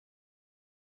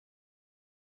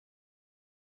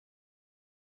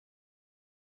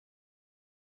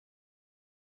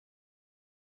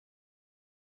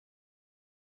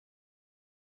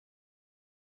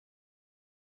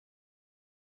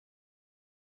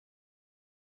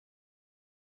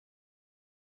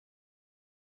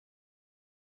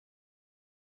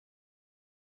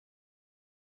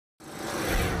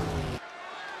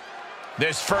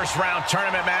This first round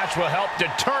tournament match will help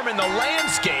determine the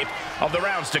landscape of the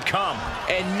rounds to come.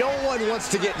 And no one wants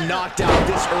to get knocked out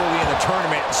this early in the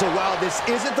tournament. So while this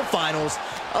isn't the finals,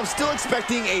 I'm still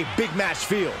expecting a big match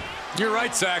feel. You're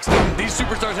right, Saxton. These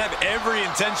superstars have every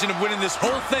intention of winning this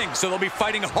whole thing, so they'll be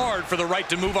fighting hard for the right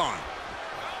to move on.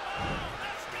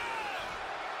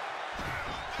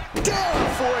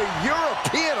 Down for a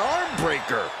European arm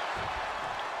breaker.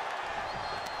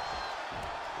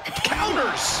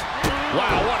 Counters.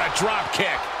 Wow, what a drop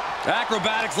kick.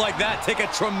 Acrobatics like that take a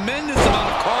tremendous amount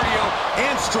of cardio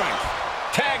and strength.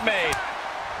 Tag made.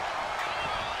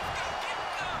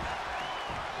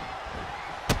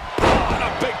 Oh, and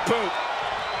a big boot.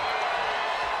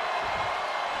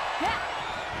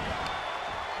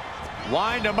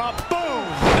 Wind him up. Boom.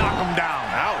 Knock him down.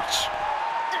 Ouch.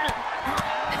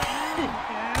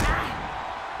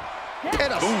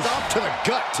 And a stomp to the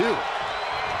gut, too.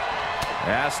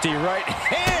 Nasty right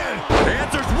hand.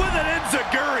 Answers with an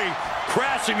enziguri,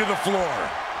 crashing to the floor.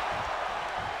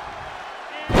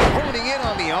 Honing in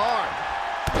on the arm.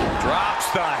 Drops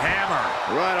the hammer.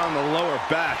 Right on the lower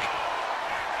back.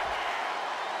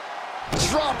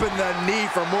 Dropping the knee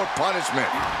for more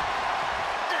punishment.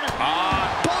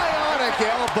 Bionic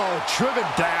elbow driven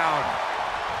down.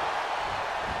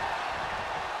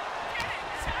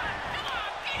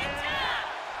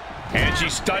 And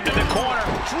she's stunned in the corner.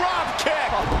 Drop kick.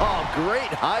 Oh,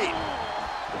 great height.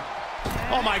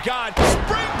 Oh, my God.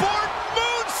 Springboard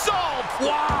moonsault.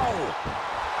 Wow.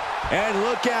 And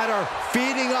look at her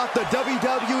feeding off the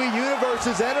WWE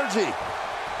Universe's energy.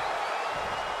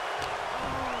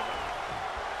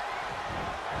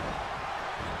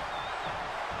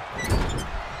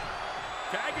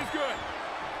 Tag is good.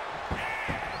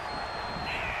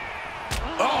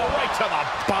 Oh, right to the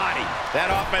body.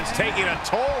 That offense taking a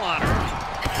toll on her.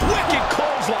 Wicked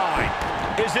clothesline.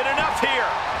 Is it enough here?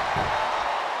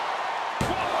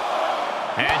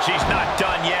 And she's not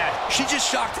done yet. She just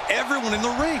shocked everyone in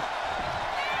the ring.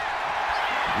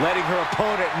 Letting her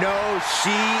opponent know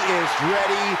she is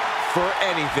ready for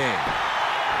anything.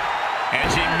 And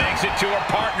she makes it to her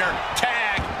partner.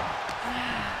 Tag.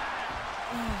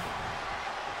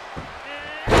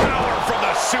 Power from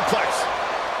the suplex.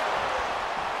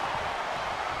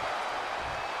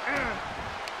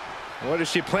 What is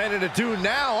she planning to do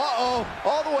now? Uh-oh,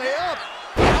 all the way up.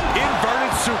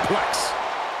 Inverted suplex.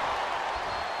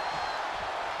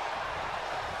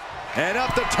 And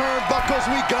up the turnbuckles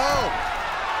we go.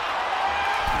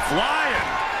 Flying.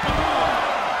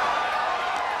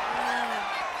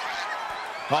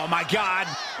 Oh, my God.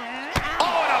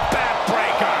 Oh, and a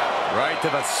backbreaker. Right to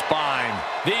the spine.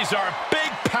 These are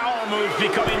big power moves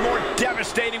becoming more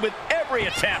devastating with every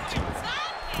attempt.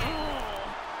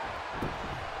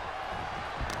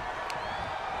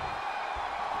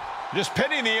 Just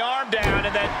pinning the arm down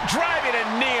and then driving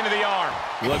a knee into the arm.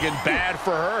 Looking bad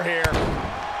for her here.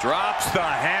 Drops the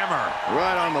hammer.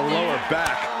 Right on the lower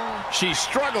back. She's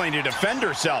struggling to defend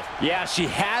herself. Yeah, she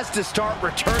has to start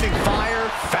returning fire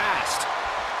fast.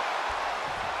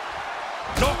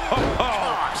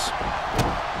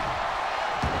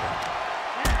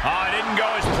 Oh, it didn't go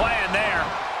as planned there.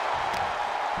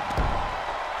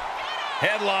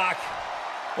 Headlock.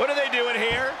 What are they doing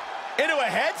here? Into a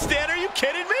headstand? Are you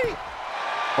kidding me?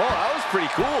 Oh, that was pretty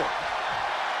cool.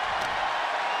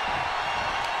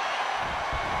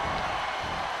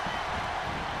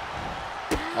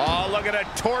 Oh, look at her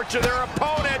torture their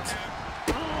opponent.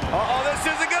 Uh-oh, this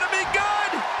isn't going to be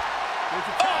good.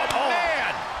 Oh,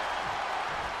 man.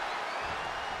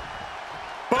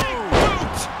 Boom.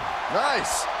 Boot.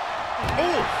 Nice.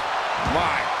 Oh,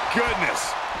 my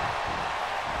goodness.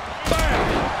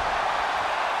 Bam.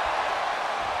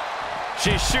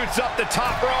 She shoots up the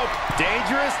top rope.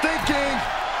 Dangerous thinking.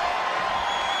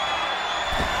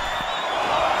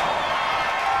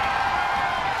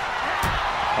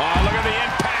 Oh, look at the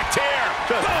impact here.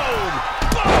 Just boom,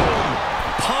 boom.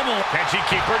 Pummel. Can she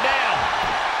keep her down?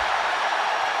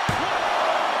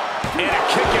 And a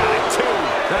kick out at 2.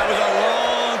 That was a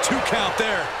long 2 count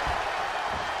there.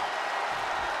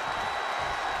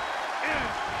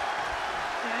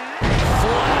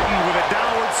 Flattened with a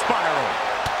downward spiral.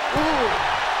 Ooh.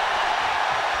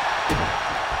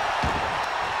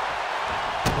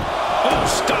 Oh,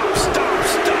 stop.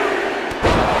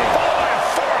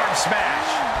 Forearm smash.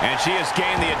 And she has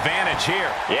gained the advantage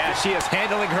here. Yeah, she is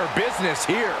handling her business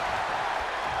here.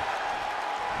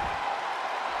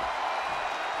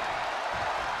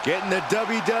 Getting the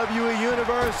WWE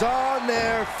Universe on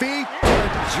their feet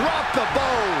to drop the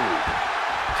bow.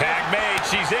 Tag made,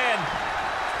 she's in.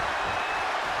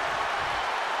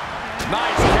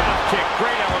 Nice calf kick,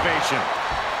 great elevation.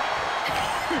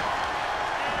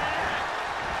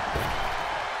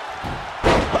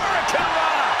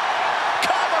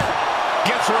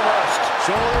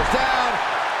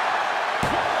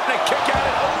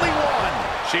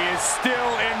 She is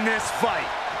still in this fight.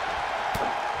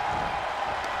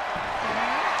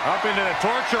 Up into the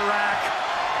torture rack.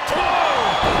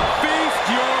 Oh!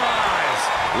 Feast your eyes.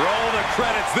 Roll the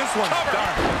credits. This one's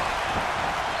done.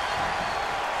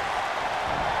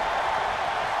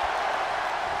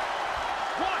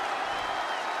 One,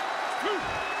 two.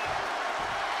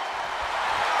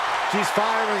 She's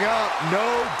firing up,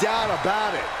 no doubt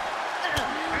about it.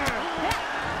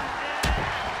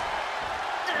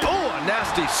 Oh, a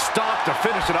nasty stop to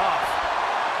finish it off.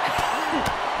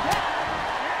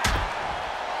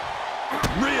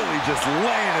 Really just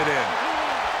laying it in.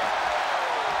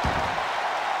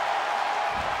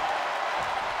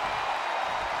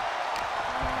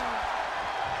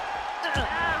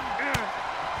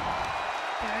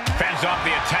 Fends off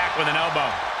the attack with an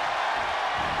elbow.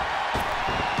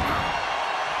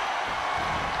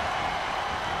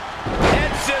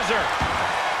 Head scissor.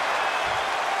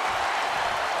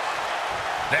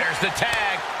 There's the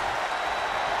tag.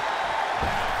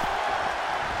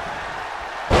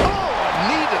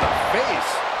 Knee to the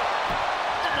face.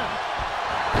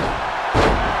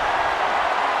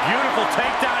 Beautiful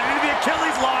takedown into the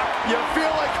Achilles lock. You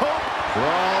feel like hope?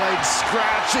 Crawling,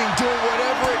 scratching, doing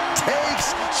whatever it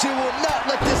takes. She will not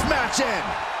let this match end.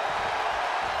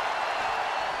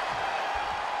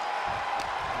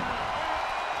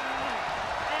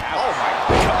 Oh my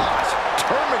gosh.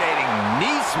 Terminating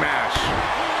knee smash.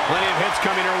 Plenty of hits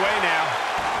coming her way now.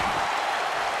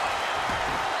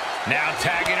 Now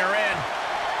tagging her in.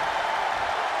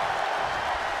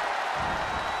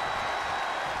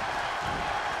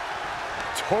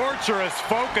 Torturous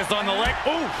focus on the leg.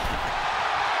 Ooh!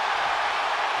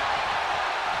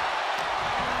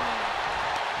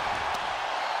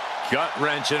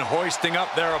 Gut-wrenching, hoisting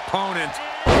up their opponent.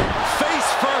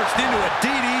 Face first into a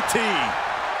DDT.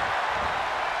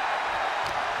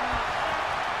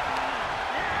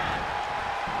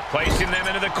 Placing them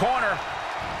into the corner.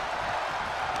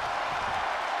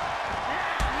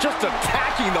 Just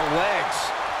attacking the legs.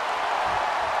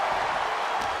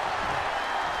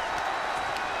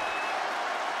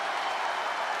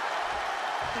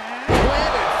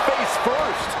 Planted face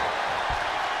first.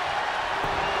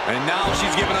 And now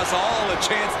she's given us all a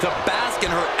chance to bask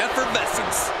in her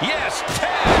effervescence. Yes,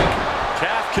 tag.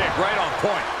 Calf kick right on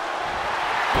point.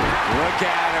 Look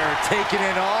at her taking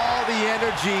in all the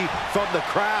energy from the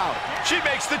crowd. She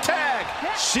makes the tag.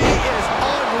 She is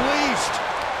unleashed.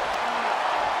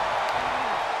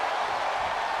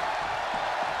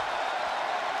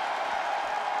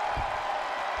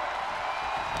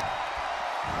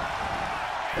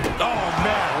 Oh,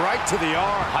 man. Right to the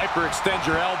arm. Hyperextend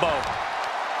your elbow.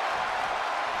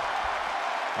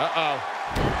 Uh-oh.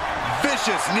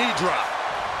 Vicious knee drop.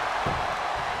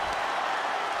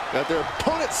 Got their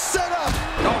opponent set up.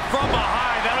 Oh, from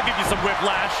behind. That'll give you some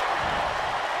whiplash.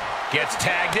 Gets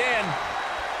tagged in.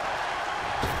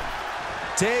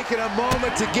 Taking a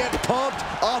moment to get pumped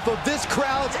off of this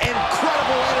crowd's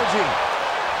incredible energy.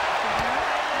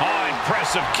 Oh,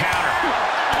 impressive counter.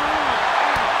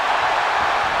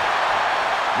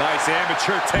 Nice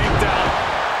amateur takedown.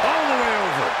 All the way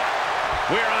over.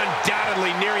 We're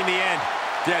undoubtedly nearing the end.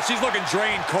 Yeah, she's looking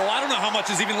drained, Cole. I don't know how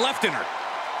much is even left in her.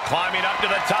 Climbing up to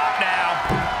the top now.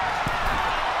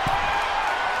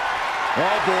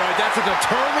 Oh boy, that's a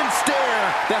determined stare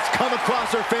that's come across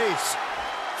her face.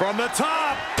 From the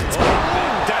top.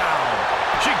 And down.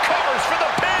 She covers for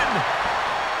the pin.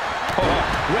 Oh,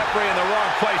 referee in the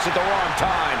wrong place at the wrong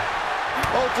time.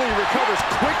 Hopefully he recovers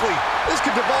quickly. This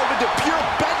could devolve into pure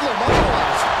bedlam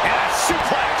otherwise. And a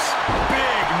suplex.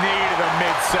 Big knee to the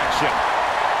midsection.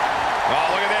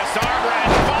 Oh, look at this. Arm wrench.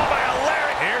 Followed by a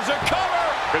lariat. Here's a cover.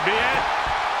 Could be it.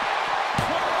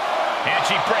 And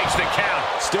she breaks the count.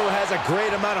 Still has a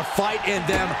great amount of fight in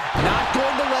them. Not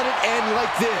going to let it end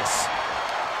like this.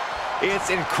 It's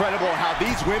incredible how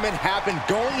these women have been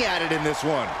going at it in this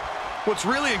one. What's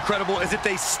really incredible is that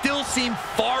they still seem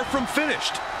far from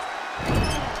finished.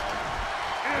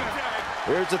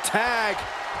 Here's a tag.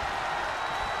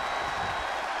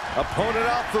 Opponent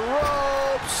off the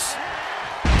ropes.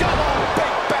 Double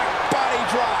big back body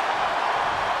drop.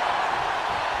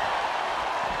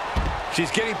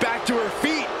 She's getting back to her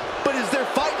feet, but is there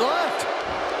fight left?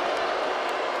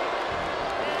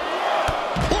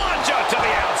 Plunge out to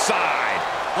the outside.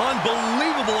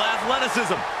 Unbelievable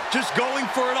athleticism. Just going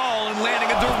for it all and landing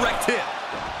a direct hit.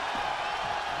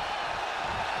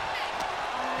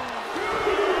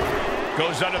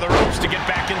 Goes under the ropes to get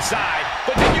back inside.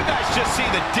 But did you guys just see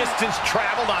the distance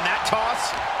traveled on that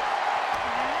toss?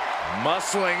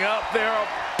 Muscling up their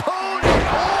opponent.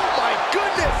 Oh my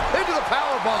goodness, into the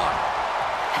powerbomb.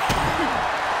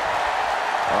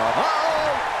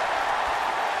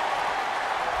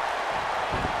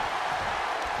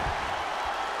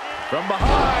 From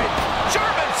behind.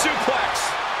 German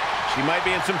suplex. She might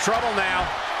be in some trouble now.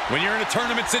 When you're in a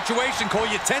tournament situation, Cole,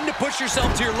 you tend to push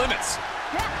yourself to your limits.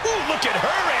 Ooh, look at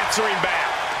her answering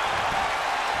back.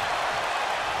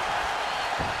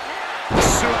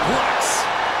 Suplex.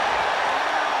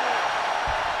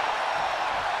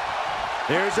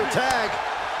 Here's her tag.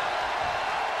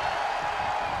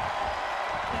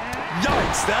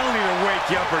 Yikes, that'll either wake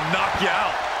you up or knock you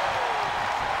out.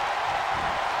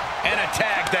 And a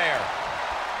tag there.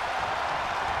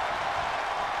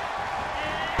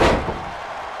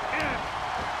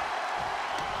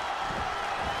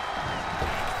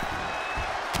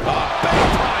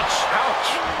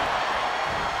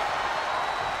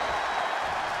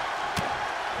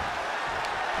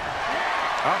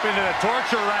 Up into the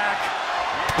torture rack.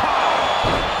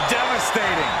 Oh,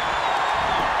 devastating.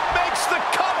 Makes the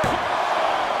cover.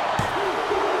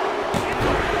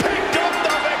 Picked up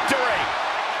the victory.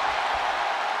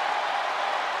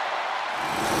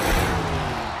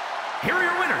 Here are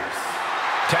your winners.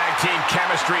 Tag team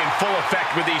chemistry in full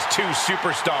effect with these two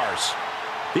superstars.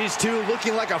 These two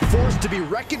looking like a force to be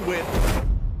reckoned with.